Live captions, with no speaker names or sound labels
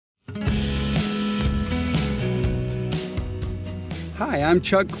Hi, I'm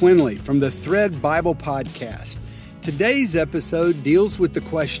Chuck Quinley from the Thread Bible Podcast. Today's episode deals with the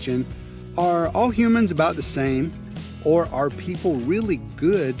question, are all humans about the same, or are people really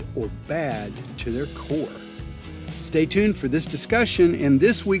good or bad to their core? Stay tuned for this discussion in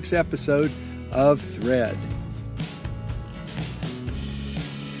this week's episode of Thread.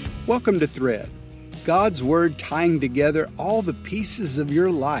 Welcome to Thread, God's Word tying together all the pieces of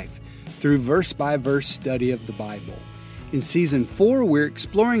your life through verse-by-verse study of the Bible. In Season 4, we're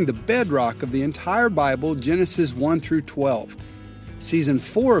exploring the bedrock of the entire Bible, Genesis 1 through 12. Season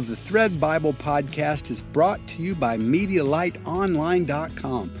 4 of the Thread Bible Podcast is brought to you by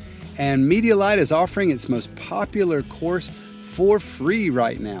MediaLiteOnline.com. And MediaLite is offering its most popular course for free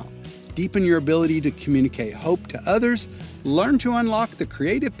right now. Deepen your ability to communicate hope to others. Learn to unlock the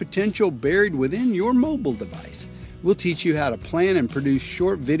creative potential buried within your mobile device. We'll teach you how to plan and produce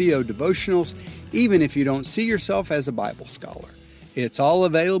short video devotionals, even if you don't see yourself as a Bible scholar. It's all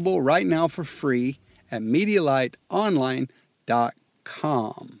available right now for free at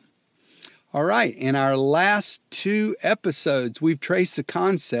MediaLiteOnline.com. All right, in our last two episodes, we've traced the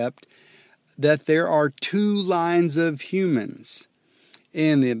concept that there are two lines of humans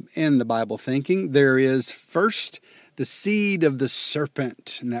in the Bible thinking. There is first the seed of the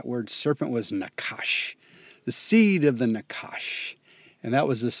serpent, and that word serpent was Nakash. The seed of the Nakash. And that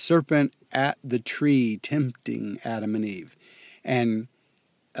was the serpent at the tree tempting Adam and Eve. And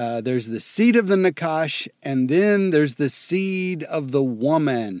there's the seed of the Nakash, and then there's the seed of the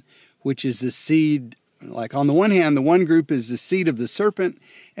woman, which is the seed, like on the one hand, the one group is the seed of the serpent,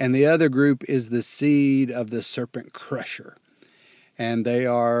 and the other group is the seed of the serpent crusher. And they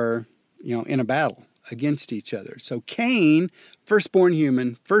are, in a battle against each other. So Cain, firstborn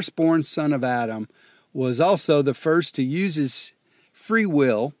human, firstborn son of Adam, was also the first to use his free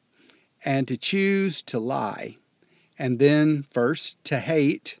will and to choose to lie, and then first to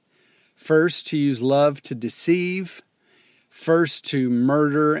hate, first to use love to deceive, first to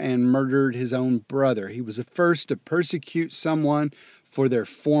murder and murdered his own brother. He was the first to persecute someone for their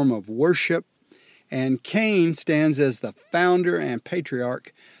form of worship, and Cain stands as the founder and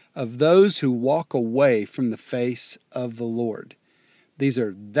patriarch of those who walk away from the face of the Lord. These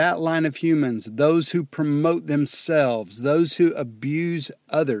are that line of humans, those who promote themselves, those who abuse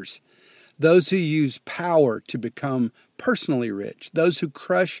others, those who use power to become personally rich, those who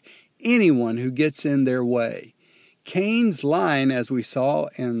crush anyone who gets in their way. Cain's line, as we saw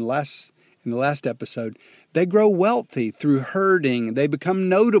in the last episode, they grow wealthy through herding. They become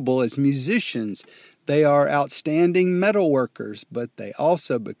notable as musicians. They are outstanding metal workers, but they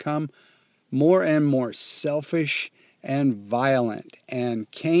also become more and more selfish and violent. And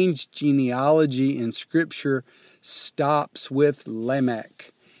Cain's genealogy in Scripture stops with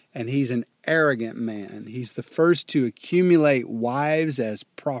Lamech, and he's an arrogant man. He's the first to accumulate wives as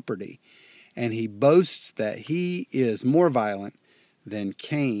property, and he boasts that he is more violent than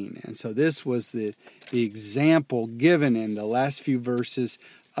Cain. And so this was the example given in the last few verses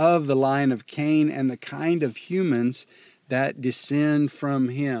of the line of Cain and the kind of humans that descend from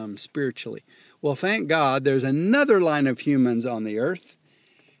him spiritually. Well, thank God there's another line of humans on the earth,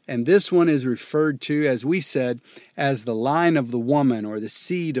 and this one is referred to, as we said, as the line of the woman or the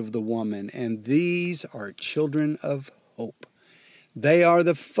seed of the woman, and these are children of hope. They are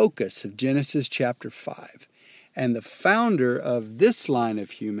the focus of Genesis chapter 5, and the founder of this line of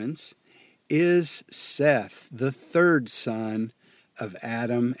humans is Seth, the third son of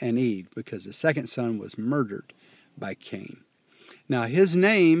Adam and Eve, because the second son was murdered by Cain. Now, his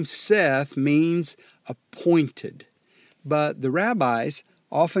name, Seth, means appointed, but the rabbis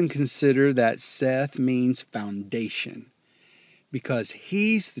often consider that Seth means foundation, because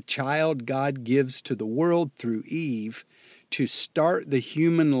he's the child God gives to the world through Eve to start the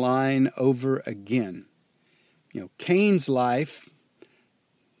human line over again. Cain's life,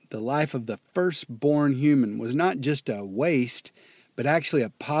 the life of the firstborn human, was not just a waste, but actually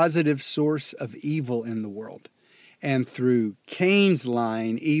a positive source of evil in the world. And through Cain's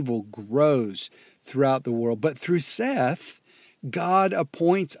line, evil grows throughout the world. But through Seth, God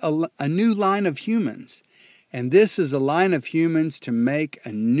appoints a new line of humans. And this is a line of humans to make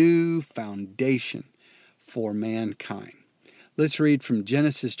a new foundation for mankind. Let's read from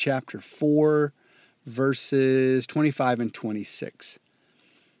Genesis chapter 4, verses 25 and 26.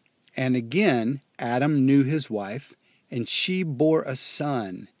 And again, Adam knew his wife, and she bore a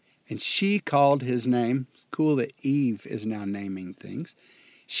son. And she called his name, it's cool that Eve is now naming things.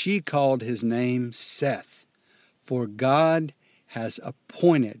 She called his name Seth, for God has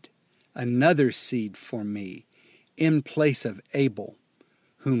appointed another seed for me in place of Abel,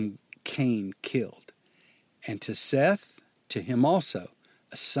 whom Cain killed. And to Seth, to him also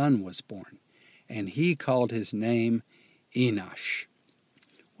a son was born, and he called his name Enosh.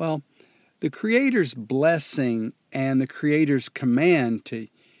 Well, the Creator's blessing and the Creator's command to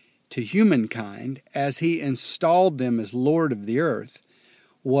humankind as he installed them as Lord of the earth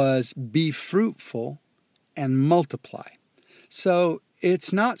was be fruitful and multiply. So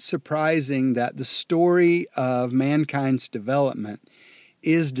it's not surprising that the story of mankind's development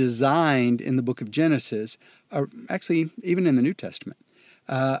is designed in the book of Genesis, actually even in the New Testament,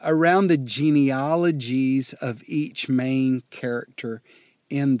 around the genealogies of each main character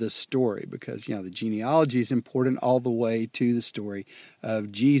in the story, because the genealogy is important all the way to the story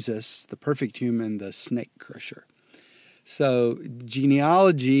of Jesus, the perfect human, the snake crusher. So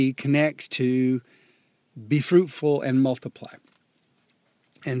genealogy connects to be fruitful and multiply.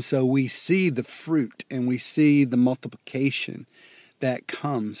 And so we see the fruit and we see the multiplication that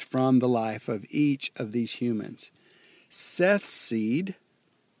comes from the life of each of these humans. Seth's seed,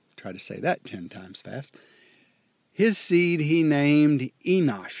 try to say that 10 times fast, his seed he named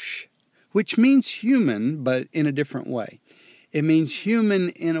Enosh, which means human, but in a different way. It means human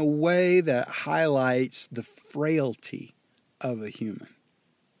in a way that highlights the frailty of a human.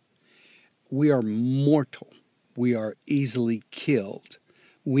 We are mortal. We are easily killed.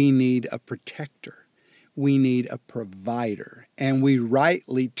 We need a protector. We need a provider. And we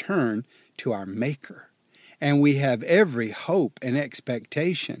rightly turn to our Maker. And we have every hope and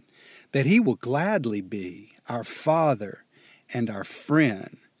expectation that He will gladly be our Father and our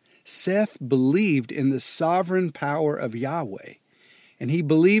friend. Seth believed in the sovereign power of Yahweh, and he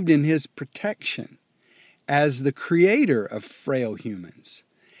believed in His protection as the creator of frail humans,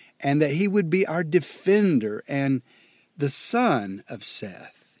 and that He would be our defender. And the son of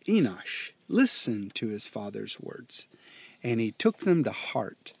Seth, Enosh, listened to his father's words, and he took them to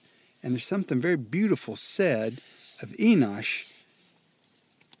heart. And there's something very beautiful said of Enosh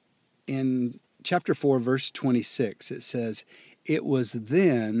in chapter 4, verse 26. It says, "It was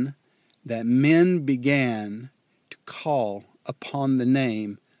then that men began to call upon the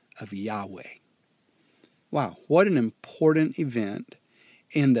name of Yahweh." Wow, what an important event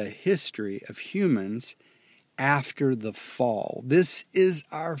in the history of humans after the fall. This is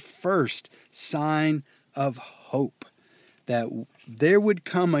our first sign of hope, that there would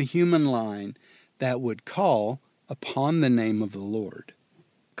come a human line that would call upon the name of the Lord.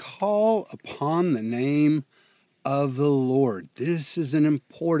 Call upon the name of the Lord. This is an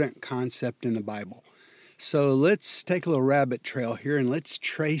important concept in the Bible. So let's take a little rabbit trail here and let's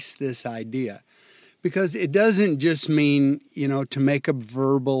trace this idea. Because it doesn't just mean, to make a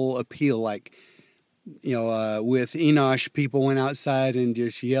verbal appeal like, with Enosh, people went outside and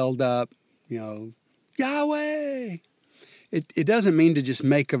just yelled up, Yahweh. It doesn't mean to just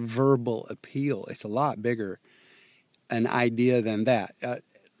make a verbal appeal. It's a lot bigger an idea than that.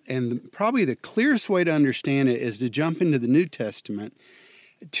 And probably the clearest way to understand it is to jump into the New Testament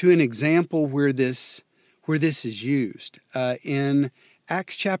to an example where this is used. In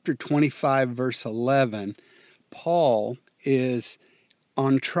Acts chapter 25, verse 11, Paul is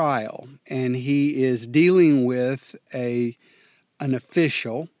on trial, and he is dealing with an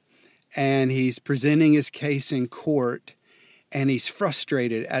official, and he's presenting his case in court, and he's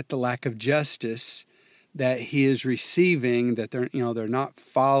frustrated at the lack of justice that he is receiving, that they're not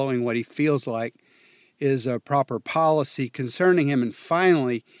following what he feels like is a proper policy concerning him. And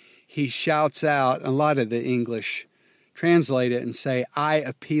finally, he shouts out, a lot of the English translate it and say, "I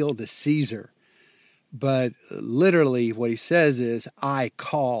appeal to Caesar." But literally what he says is, "I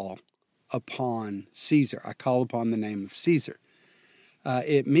call upon Caesar." I call upon the name of Caesar.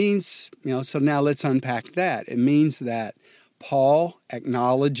 It means, so now let's unpack that. It means that Paul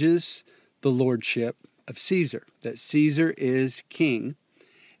acknowledges the lordship of Caesar, that Caesar is king,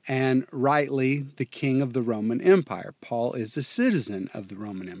 and rightly the king of the Roman Empire. Paul is a citizen of the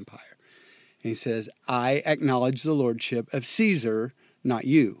Roman Empire. And he says, "I acknowledge the lordship of Caesar, not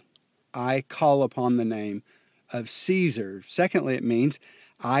you. I call upon the name of Caesar." Secondly, it means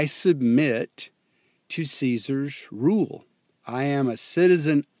I submit to Caesar's rule. I am a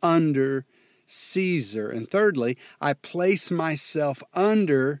citizen under Caesar. And thirdly, I place myself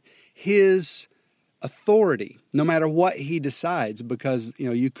under his authority, no matter what he decides, because,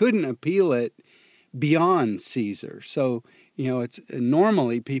 you couldn't appeal it beyond Caesar. So, it's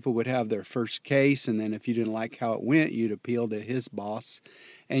normally people would have their first case, and then if you didn't like how it went, you'd appeal to his boss,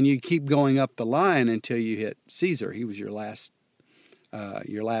 and you keep going up the line until you hit Caesar. He was your last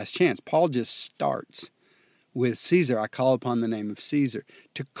chance. Paul just starts with Caesar. I call upon the name of Caesar.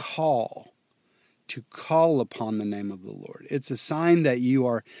 To call upon the name of the Lord. It's a sign that you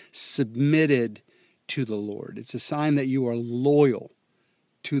are submitted to the Lord. It's a sign that you are loyal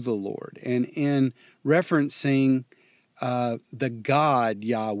to the Lord. And in referencing the God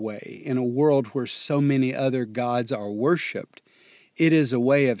Yahweh in a world where so many other gods are worshipped, it is a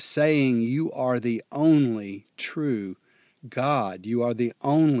way of saying you are the only true God. You are the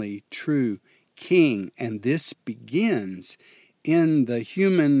only true King. And this begins in the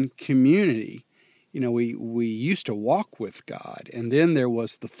human community. We used to walk with God, and then there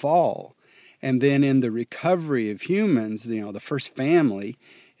was the fall. And then in the recovery of humans, the first family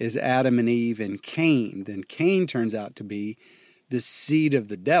is Adam and Eve and Cain. Then Cain turns out to be the seed of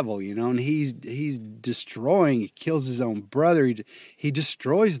the devil, and he's destroying, he kills his own brother, he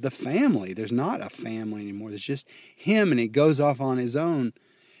destroys the family. There's not a family anymore. There's just him, and he goes off on his own.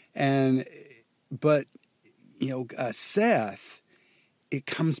 But Seth, it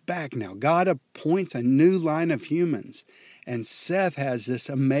comes back now. God appoints a new line of humans. And Seth has this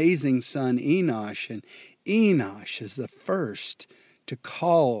amazing son, Enosh. And Enosh is the first to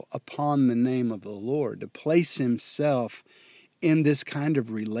call upon the name of the Lord, to place himself in this kind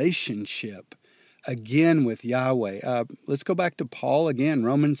of relationship again with Yahweh. Let's go back to Paul again,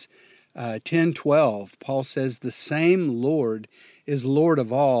 Romans 10:12. Paul says, "The same Lord is Lord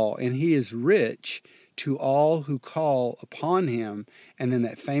of all, and he is rich to all who call upon him." And then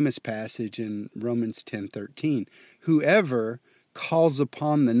that famous passage in Romans 10:13, "Whoever calls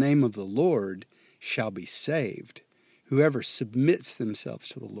upon the name of the Lord shall be saved." Whoever submits themselves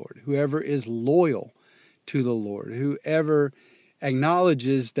to the Lord, whoever is loyal to the Lord, whoever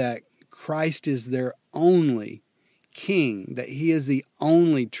acknowledges that Christ is their only King, that he is the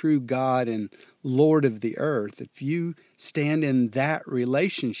only true God and Lord of the earth. If you stand in that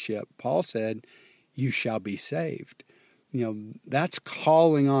relationship, Paul said, you shall be saved. That's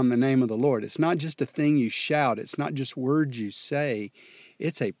calling on the name of the Lord. It's not just a thing you shout. It's not just words you say.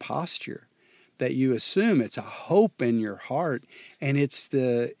 It's a posture that you assume. It's a hope in your heart, and it's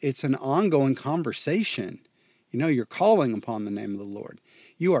an ongoing conversation. You're calling upon the name of the Lord.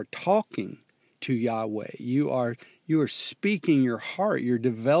 You are talking to Yahweh. You are speaking your heart. You're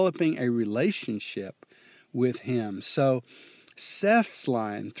developing a relationship with him. So Seth's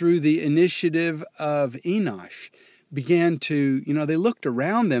line, through the initiative of Enosh, began to, they looked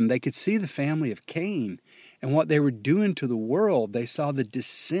around them. They could see the family of Cain and what they were doing to the world. They saw the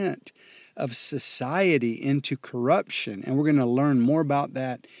descent of society into corruption. And we're going to learn more about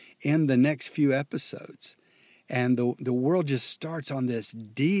that in the next few episodes. And the world just starts on this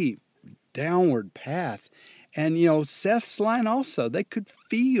deep downward path. And, Seth's line also, they could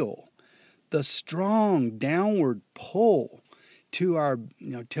feel the strong downward pull to our,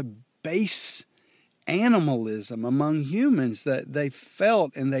 to base animalism among humans, that they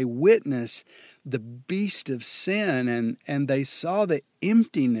felt and they witnessed the beast of sin, and they saw the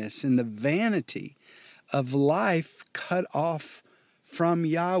emptiness and the vanity of life cut off from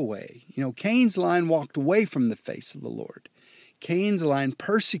Yahweh. Cain's line walked away from the face of the Lord. Cain's line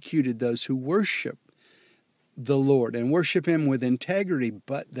persecuted those who worship the Lord and worship him with integrity,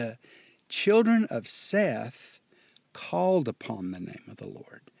 but the children of Seth called upon the name of the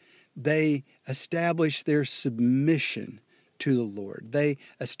Lord. They established their submission to the Lord. They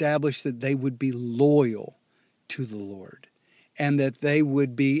established that they would be loyal to the Lord and that they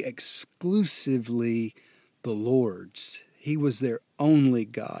would be exclusively the Lord's. He was their only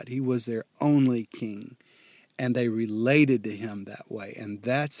God. He was their only King. And they related to him that way. And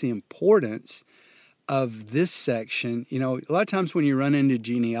that's the importance of this section. A lot of times when you run into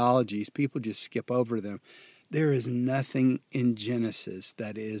genealogies, people just skip over them. There is nothing in Genesis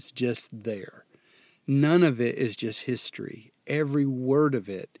that is just there. None of it is just history. Every word of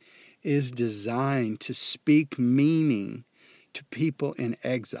it is designed to speak meaning to people in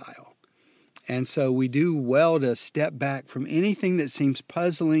exile. And so we do well to step back from anything that seems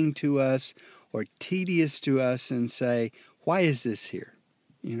puzzling to us or tedious to us and say, why is this here?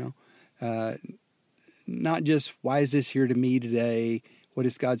 Not just, why is this here to me today? What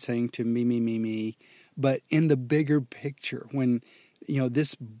is God saying to me? But in the bigger picture, when,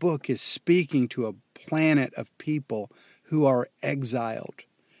 this book is speaking to a planet of people who are exiled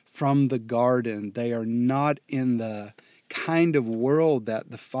from the garden. They are not in the kind of world that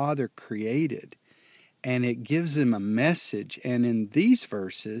the Father created. And it gives them a message. And in these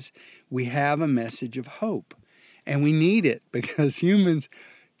verses, we have a message of hope. And we need it because humans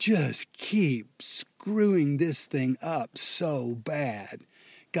just keep screwing this thing up so bad.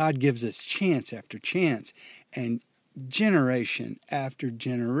 God gives us chance after chance, and generation after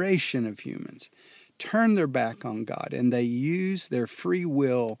generation of humans turn their back on God, and they use their free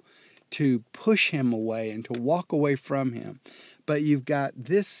will to push him away and to walk away from him. But you've got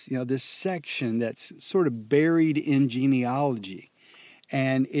this, this section that's sort of buried in genealogy.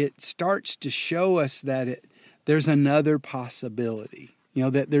 And it starts to show us that there's another possibility.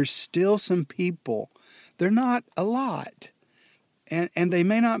 That there's still some people. They're not a lot. And they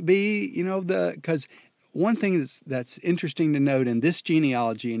may not be, because one thing that's interesting to note in this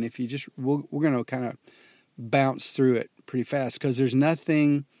genealogy, and if you just, we're going to kind of bounce through it pretty fast, because there's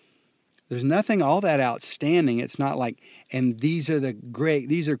nothing all that outstanding. It's not like, and these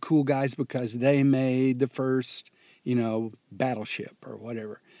are cool guys because they made the first, battleship or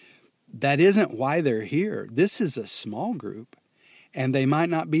whatever. That isn't why they're here. This is a small group. And they might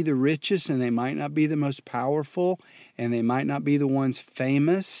not be the richest, and they might not be the most powerful, and they might not be the ones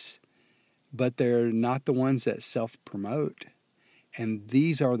famous, but they're not the ones that self-promote. And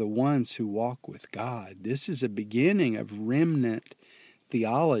these are the ones who walk with God. This is a beginning of remnant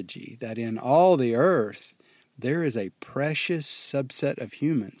theology, that in all the earth there is a precious subset of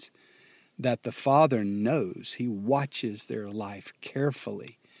humans that the Father knows. He watches their life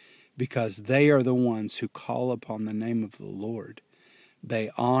carefully because they are the ones who call upon the name of the Lord.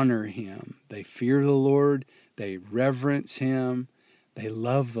 They honor Him. They fear the Lord. They reverence Him. They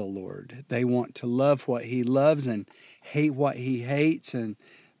love the Lord. They want to love what He loves and hate what He hates. And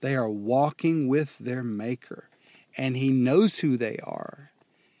they are walking with their Maker. And He knows who they are.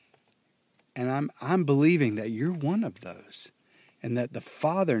 And I'm believing that you're one of those. And that the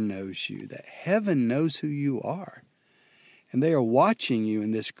Father knows you. That heaven knows who you are. And they are watching you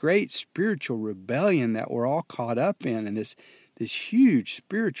in this great spiritual rebellion that we're all caught up in. And this huge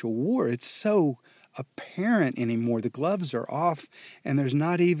spiritual war. It's so apparent anymore. The gloves are off, and there's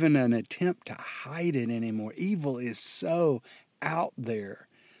not even an attempt to hide it anymore. Evil is so out there.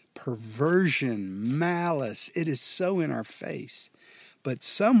 Perversion, malice, it is so in our face. But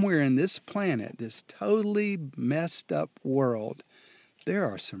somewhere in this planet, this totally messed up world, there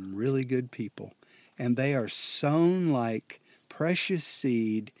are some really good people, and they are sown like precious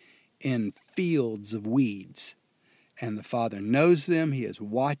seed in fields of weeds. And the Father knows them, He is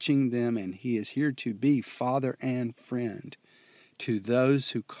watching them, and He is here to be Father and friend to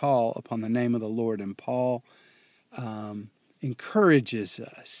those who call upon the name of the Lord. And Paul encourages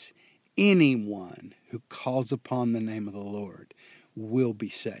us, anyone who calls upon the name of the Lord will be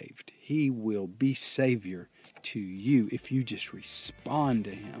saved. He will be Savior to you if you just respond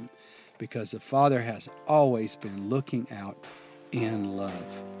to Him, because the Father has always been looking out in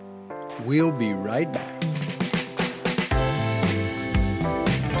love. We'll be right back.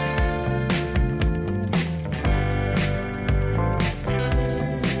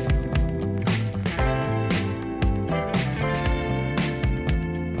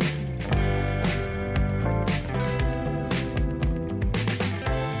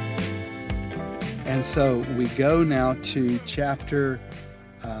 And so we go now to chapter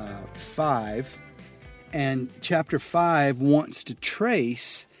 5, and chapter 5 wants to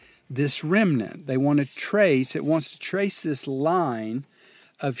trace this remnant. It wants to trace this line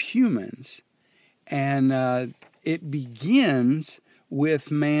of humans. And it begins with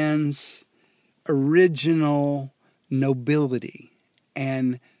man's original nobility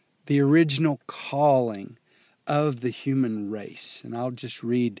and the original calling of the human race. And I'll just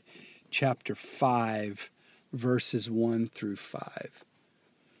read chapter 5, verses 1 through 5.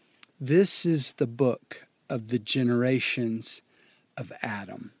 This is the book of the generations of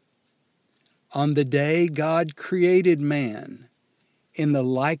Adam. On the day God created man, in the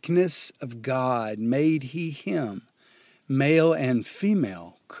likeness of God made He him, male and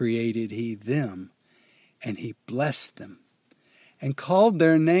female created He them, and He blessed them, and called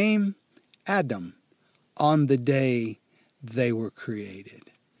their name Adam on the day they were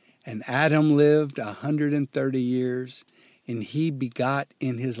created. And Adam lived 130 years, and he begot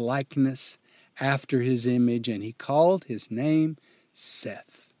in his likeness after his image, and he called his name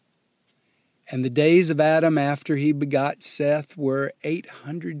Seth. And the days of Adam after he begot Seth were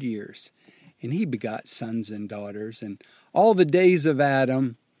 800 years, and he begot sons and daughters. And all the days of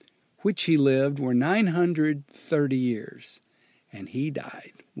Adam, which he lived, were 930 years, and he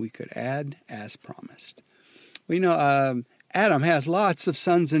died. We could add as promised. We know Adam has lots of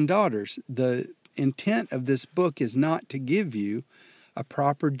sons and daughters. The intent of this book is not to give you a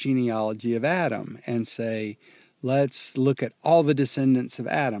proper genealogy of Adam and say, let's look at all the descendants of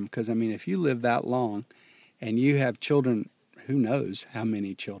Adam. Because, if you live that long and you have children, who knows how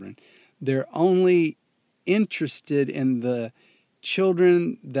many children, they're only interested in the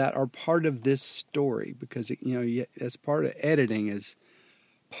children that are part of this story. Because, as part of editing is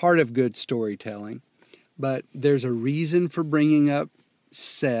part of good storytelling. But there's a reason for bringing up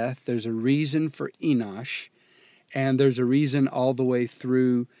Seth. There's a reason for Enosh. And there's a reason all the way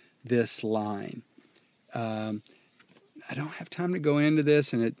through this line. I don't have time to go into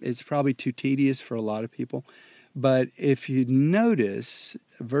this, and it's probably too tedious for a lot of people. But if you notice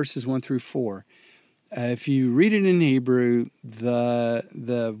verses 1 through 4, if you read it in Hebrew,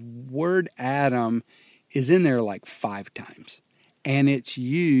 the word Adam is in there like 5 times. And it's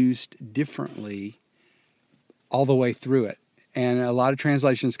used differently all the way through it. And a lot of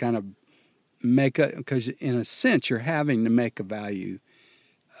translations kind of because in a sense you're having to make a value,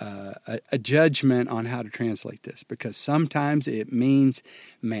 a judgment on how to translate this. Because sometimes it means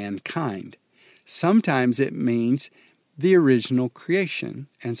mankind. Sometimes it means the original creation.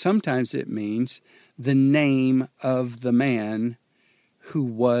 And sometimes it means the name of the man who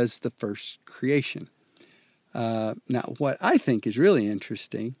was the first creation. Now, what I think is really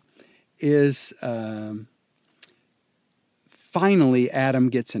interesting is finally Adam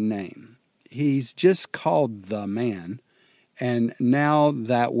gets a name. He's just called the man, and now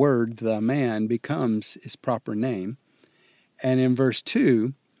that word, the man, becomes his proper name. And in verse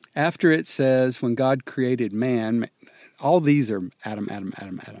 2, after it says, when God created man, all these are Adam, Adam,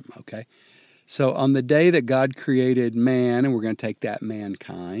 Adam, Adam, okay? So on the day that God created man, and we're going to take that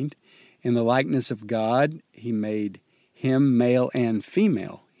mankind, in the likeness of God, he made him male and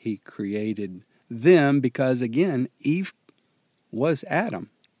female. He created them because, again, Eve was Adam.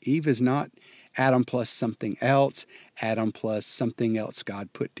 Eve is not Adam plus something else, Adam plus something else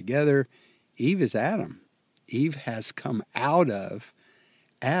God put together. Eve is Adam. Eve has come out of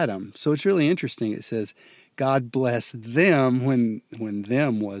Adam. So it's really interesting. It says, God blessed them when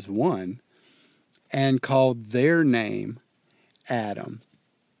them was one and called their name Adam.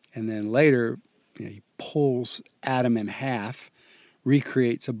 And then later, he pulls Adam in half,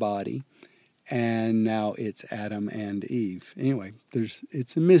 recreates a body, and now it's Adam and Eve. Anyway,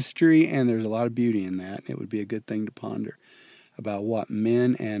 it's a mystery, and there's a lot of beauty in that. It would be a good thing to ponder about what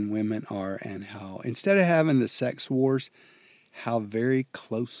men and women are and how, instead of having the sex wars, how very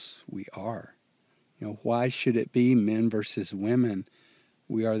close we are. Why should it be men versus women?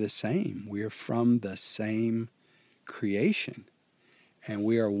 We are the same. We are from the same creation. And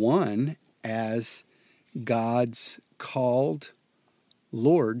we are one as God's called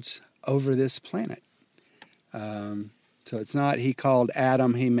lords over this planet. So it's not he called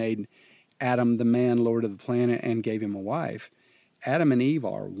Adam, he made Adam the man, lord of the planet, and gave him a wife. Adam and Eve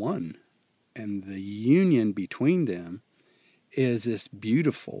are one. And the union between them is this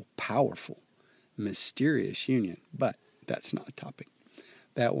beautiful, powerful, mysterious union. But that's not the topic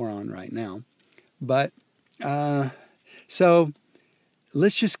that we're on right now. But so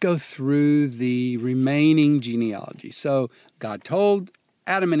let's just go through the remaining genealogy. So God told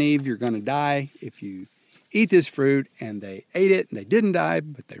Adam and Eve, you're going to die if you eat this fruit, and they ate it, and they didn't die,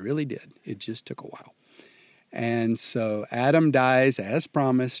 but they really did. It just took a while. And so Adam dies as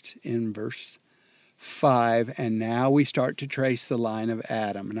promised in verse 5, and now we start to trace the line of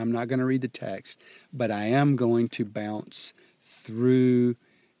Adam. And I'm not going to read the text, but I am going to bounce through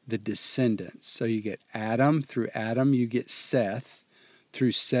the descendants. So you get Adam, through Adam you get Seth,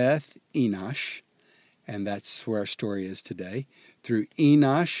 through Seth, Enosh, and that's where our story is today. Through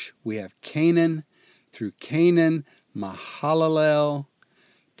Enosh, we have Canaan. Through Canaan, Mahalalel.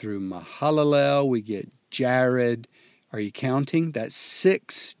 Through Mahalalel, we get Jared. Are you counting? That's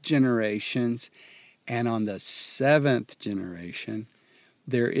 6 generations. And on the 7th generation,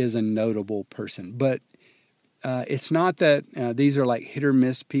 there is a notable person. But it's not that these are like hit or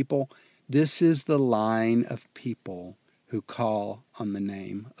miss people. This is the line of people who call on the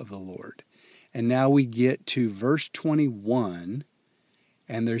name of the Lord. And now we get to verse 21,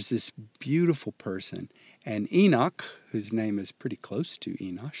 and there's this beautiful person. And Enoch, whose name is pretty close to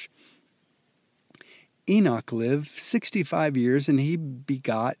Enosh, Enoch lived 65 years, and he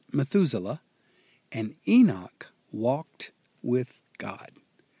begot Methuselah, and Enoch walked with God.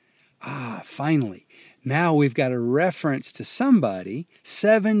 Finally, now we've got a reference to somebody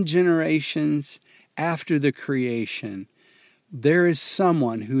 7 generations after the creation. There is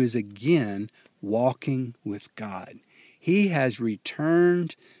someone who is again walking with God. He has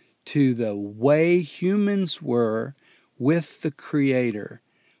returned to the way humans were with the Creator,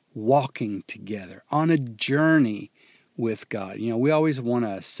 walking together on a journey with God. We always want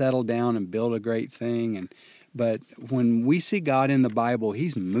to settle down and build a great thing, but when we see God in the Bible,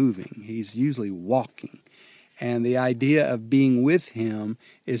 He's moving. He's usually walking. And the idea of being with Him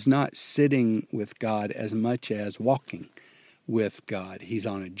is not sitting with God as much as walking with God. He's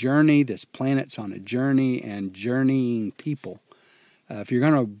on a journey. This planet's on a journey, and journeying people. If you're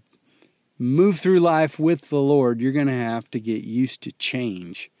going to move through life with the Lord, you're going to have to get used to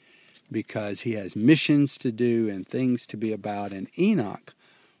change. because he has missions to do and things to be about. And Enoch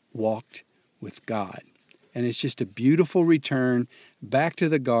walked with God. And it's just a beautiful return back to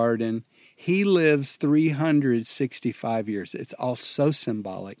the garden. He lives 365 years. It's all so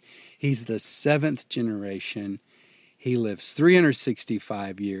symbolic. He's the 7th generation. He lives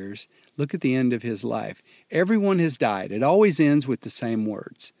 365 years. Look at the end of his life. Everyone has died. It always ends with the same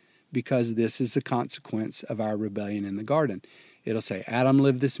words, because this is the consequence of our rebellion in the garden. It'll say, Adam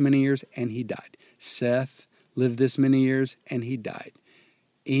lived this many years, and he died. Seth lived this many years, and he died.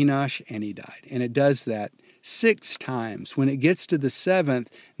 Enosh, and he died. And it does that 6 times. When it gets to the 7th,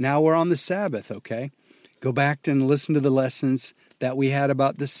 now we're on the Sabbath, okay? Go back and listen to the lessons that we had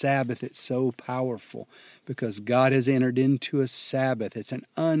about the Sabbath. It's so powerful because God has entered into a Sabbath. It's an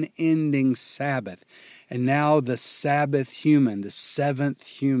unending Sabbath. And now the Sabbath human, the 7th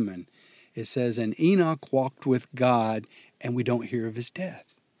human, it says, and Enoch walked with God, and we don't hear of his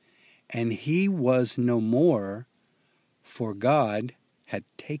death. And he was no more, for God had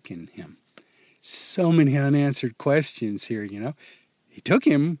taken him. So many unanswered questions here, you know. He took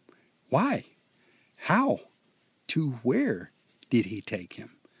him. Why? How? To where did he take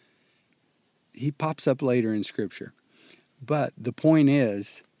him? He pops up later in Scripture. But the point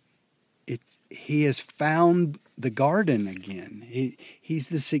is, he has found the garden again. He's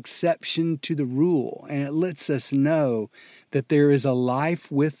this exception to the rule. And it lets us know that there is a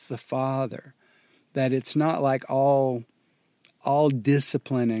life with the Father. That it's not like all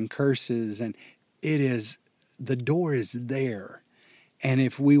discipline and curses. And the door is there. And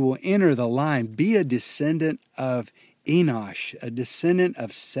if we will enter the line, be a descendant of Enosh, a descendant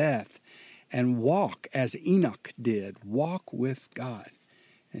of Seth, and walk as Enoch did, walk with God.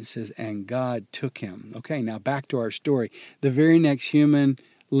 And it says, and God took him. Okay, now back to our story. The very next human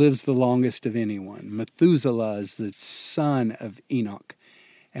lives the longest of anyone. Methuselah is the son of Enoch.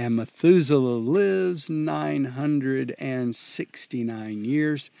 And Methuselah lives 969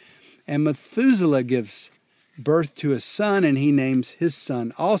 years. And Methuselah gives birth to a son, and he names his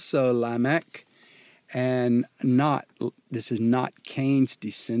son also Lamech. And this is not Cain's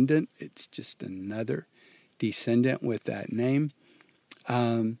descendant. It's just another descendant with that name.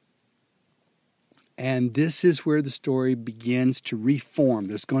 And this is where the story begins to reform.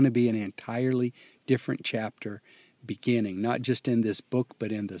 There's going to be an entirely different chapter beginning, not just in this book,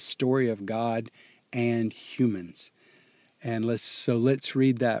 but in the story of God and humans. And let's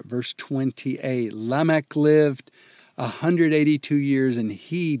read that. Verse 28. Lamech lived 182 years, and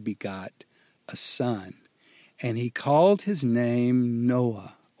he begot a son. And he called his name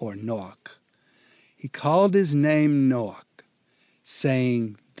Noah, or Noach. He called his name Noach,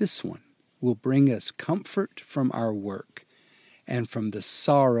 saying, this one will bring us comfort from our work and from the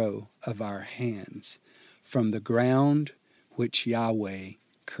sorrow of our hands, from the ground which Yahweh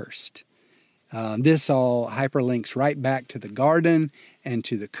cursed. This all hyperlinks right back to the garden and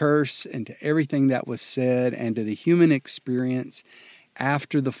to the curse and to everything that was said and to the human experience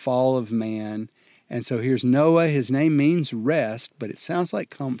after the fall of man. And so here's Noah. His name means rest, but it sounds like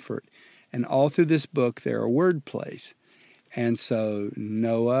comfort. And all through this book, there are word plays. And so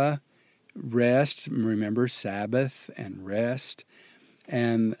Noah, rest, remember Sabbath and rest.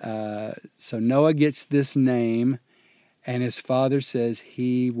 And so Noah gets this name, and his father says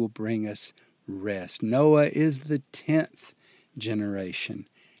he will bring us rest. Noah is the 10th generation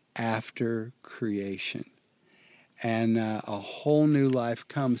after creation. And a whole new life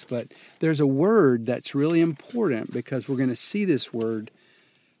comes. But there's a word that's really important because we're going to see this word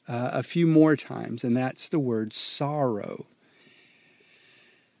a few more times, and that's the word sorrow.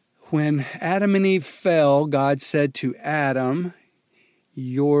 When Adam and Eve fell, God said to Adam,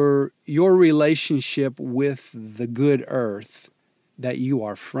 your relationship with the good earth that you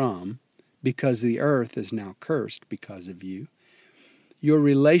are from, because the earth is now cursed because of you, your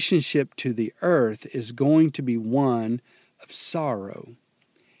relationship to the earth is going to be one of sorrow.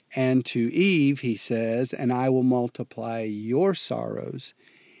 And to Eve, he says, and I will multiply your sorrows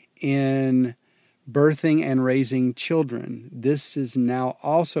in birthing and raising children. This is now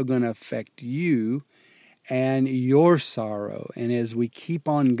also going to affect you and your sorrow. And as we keep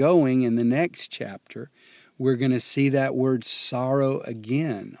on going in the next chapter, we're going to see that word sorrow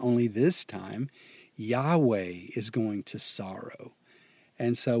again. Only this time, Yahweh is going to sorrow.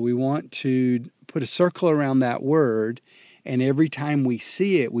 And so we want to put a circle around that word, and every time we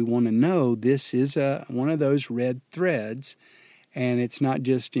see it, we want to know this is one of those red threads, and it's not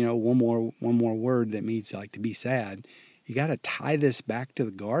just one more word that means like to be sad. You got to tie this back to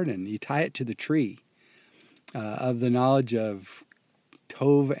the garden. You tie it to the tree of the knowledge of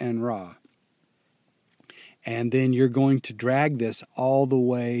Tov and Ra. And then you're going to drag this all the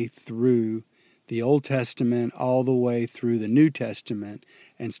way through the Old Testament, all the way through the New Testament,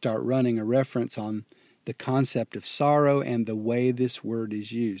 and start running a reference on the concept of sorrow and the way this word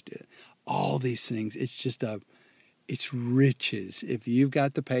is used. All these things, it's riches. If you've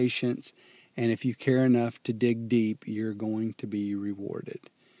got the patience and if you care enough to dig deep, you're going to be rewarded.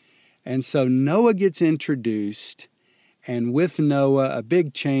 And so Noah gets introduced, and with Noah, a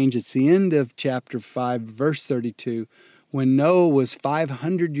big change. It's the end of chapter 5, verse 32. When Noah was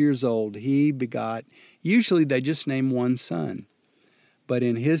 500 years old, he begot, usually they just name one son. But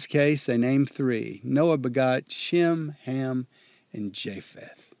in his case, they named three. Noah begot Shem, Ham, and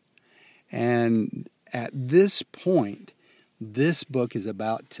Japheth. And at this point, this book is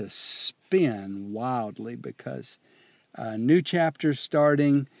about to spin wildly because a new chapter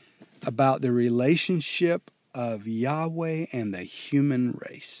starting about the relationship of Yahweh and the human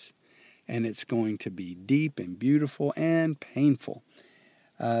race. And it's going to be deep and beautiful and painful.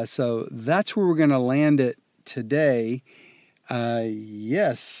 So that's where we're going to land it today.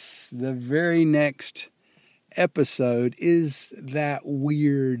 Yes, the very next episode is that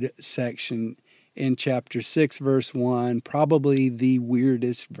weird section in chapter 6, verse 1, probably the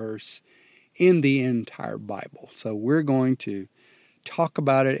weirdest verse in the entire Bible. So we're going to talk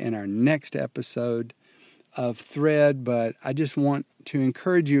about it in our next episode of Thread, but I just want to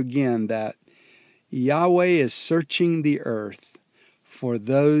encourage you again that Yahweh is searching the earth for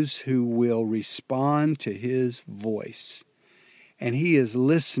those who will respond to His voice. And He is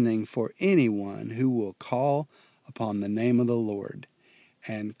listening for anyone who will call upon the name of the Lord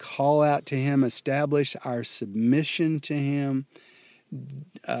and call out to Him, establish our submission to Him,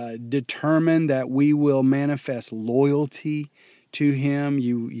 determine that we will manifest loyalty to Him.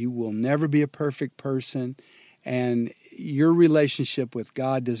 You will never be a perfect person, and your relationship with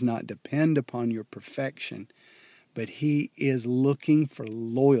God does not depend upon your perfection, but He is looking for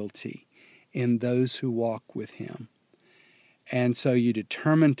loyalty in those who walk with Him. And so you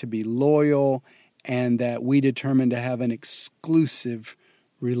determine to be loyal, and that we determine to have an exclusive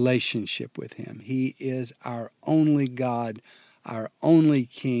relationship with Him. He is our only God, our only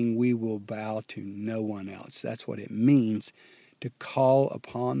King. We will bow to no one else. That's what it means to call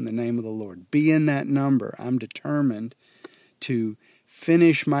upon the name of the Lord. Be in that number. I'm determined to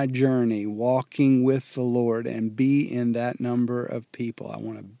finish my journey walking with the Lord and be in that number of people. I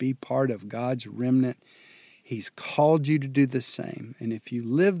want to be part of God's remnant. He's called you to do the same. And if you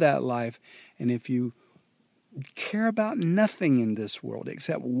live that life, and if you care about nothing in this world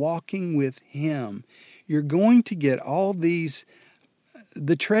except walking with Him, you're going to get all these,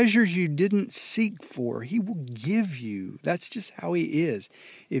 the treasures you didn't seek for, He will give you. That's just how He is.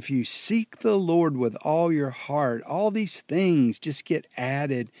 If you seek the Lord with all your heart, all these things just get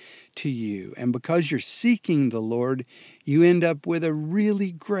added to you. And because you're seeking the Lord, you end up with a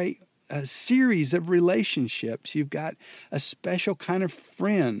really great series of relationships. You've got a special kind of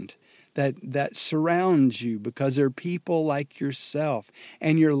friend that surrounds you because they're people like yourself.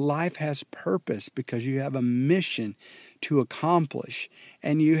 And your life has purpose because you have a mission to accomplish.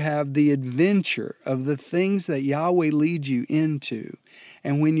 And you have the adventure of the things that Yahweh leads you into.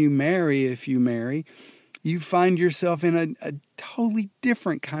 And when you marry, if you marry, you find yourself in a totally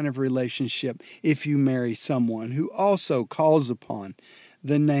different kind of relationship if you marry someone who also calls upon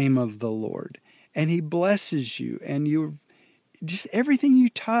the name of the Lord. And He blesses you, and you're just everything you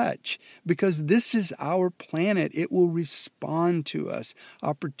touch, because this is our planet. It will respond to us.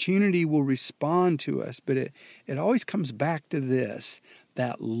 Opportunity will respond to us. But it always comes back to this,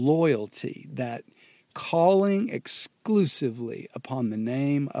 that loyalty, that calling exclusively upon the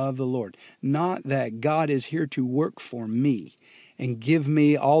name of the Lord. Not that God is here to work for me and give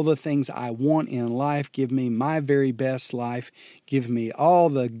me all the things I want in life, give me my very best life, give me all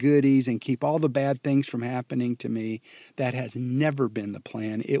the goodies and keep all the bad things from happening to me. That has never been the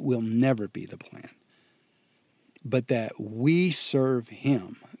plan. It will never be the plan. But that we serve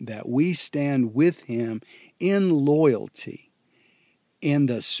Him, that we stand with Him in loyalty in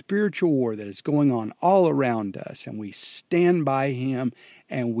the spiritual war that is going on all around us, and we stand by Him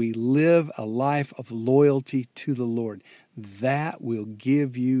and we live a life of loyalty to the Lord. That will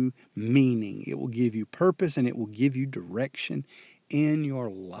give you meaning. It will give you purpose, and it will give you direction in your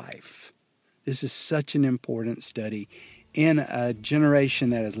life. This is such an important study in a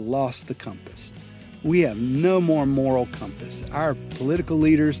generation that has lost the compass. We have no more moral compass. Our political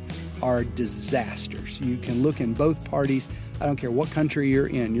leaders are disasters. You can look in both parties. I don't care what country you're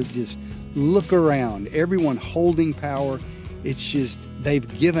in. You'll just look around. Everyone holding power. It's just they've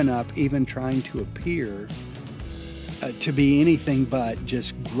given up even trying to appear to be anything but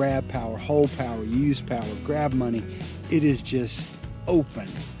just grab power, hold power, use power, grab money. It is just open.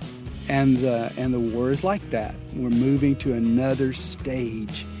 And the war is like that. We're moving to another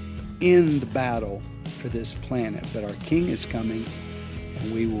stage in the battle for this planet. But our King is coming,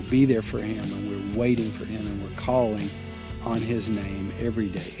 and we will be there for him, and we're waiting for him, and we're calling on his name every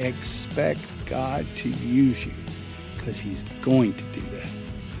day. Expect God to use you, because he's going to do that.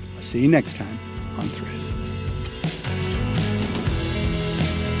 I'll see you next time on Thread.